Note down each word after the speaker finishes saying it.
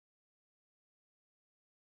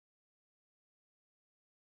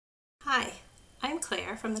Hi, I'm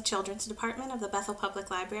Claire from the Children's Department of the Bethel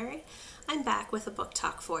Public Library. I'm back with a book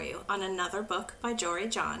talk for you on another book by Jory,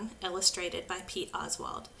 illustrated by Pete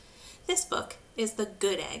Oswald. This book is The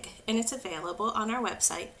Good Egg, and it's available on our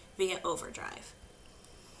website via Overdrive.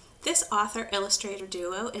 This author-illustrator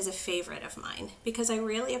duo is a favorite of mine because I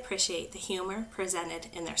really appreciate the humor presented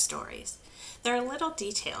in their stories. There are little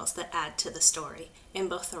details that add to the story in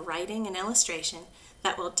both the writing and illustration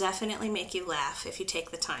that will definitely make you laugh if you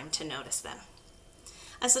take the time to notice them.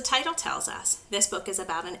 As the title tells us, this book is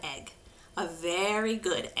about an egg, a very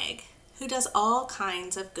good egg, who does all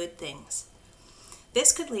kinds of good things.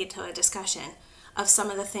 This could lead to a discussion of some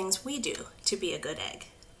of the things we do to be a good egg.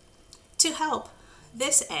 To help,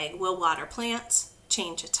 this egg will water plants,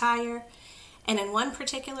 change a tire, and in one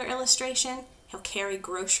particular illustration, he'll carry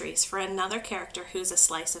groceries for another character who's a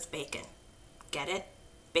slice of bacon. Get it?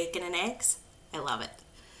 Bacon and eggs? I love it.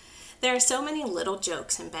 There are so many little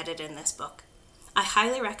jokes embedded in this book. I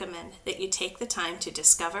highly recommend that you take the time to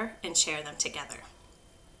discover and share them together.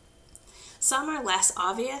 Some are less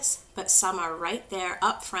obvious, but some are right there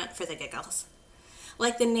up front for the giggles.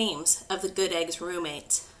 Like the names of the good egg's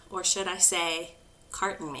roommates, or should I say,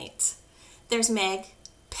 carton mates. There's Meg,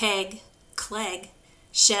 Peg, Clegg,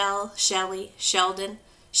 Shell, Shelley, Sheldon,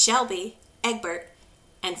 Shelby, Egbert,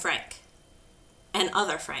 and Frank. And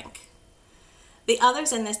other Frank. The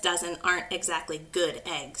others in this dozen aren't exactly good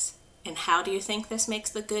eggs. And how do you think this makes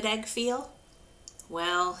the good egg feel?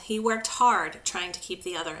 Well, he worked hard trying to keep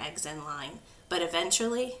the other eggs in line, but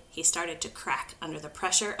eventually he started to crack under the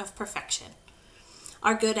pressure of perfection.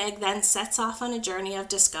 Our good egg then sets off on a journey of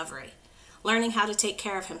discovery, learning how to take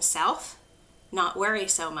care of himself, not worry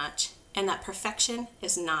so much, and that perfection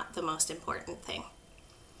is not the most important thing.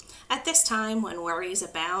 At this time, when worries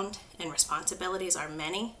abound and responsibilities are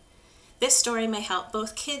many, this story may help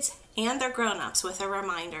both kids and their grown-ups with a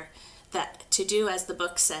reminder that to do as the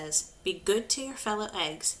book says, be good to your fellow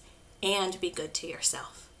eggs and be good to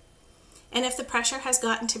yourself. And if the pressure has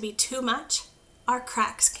gotten to be too much, our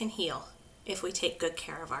cracks can heal if we take good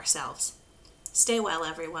care of ourselves. Stay well,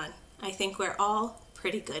 everyone. I think we're all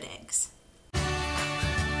pretty good eggs.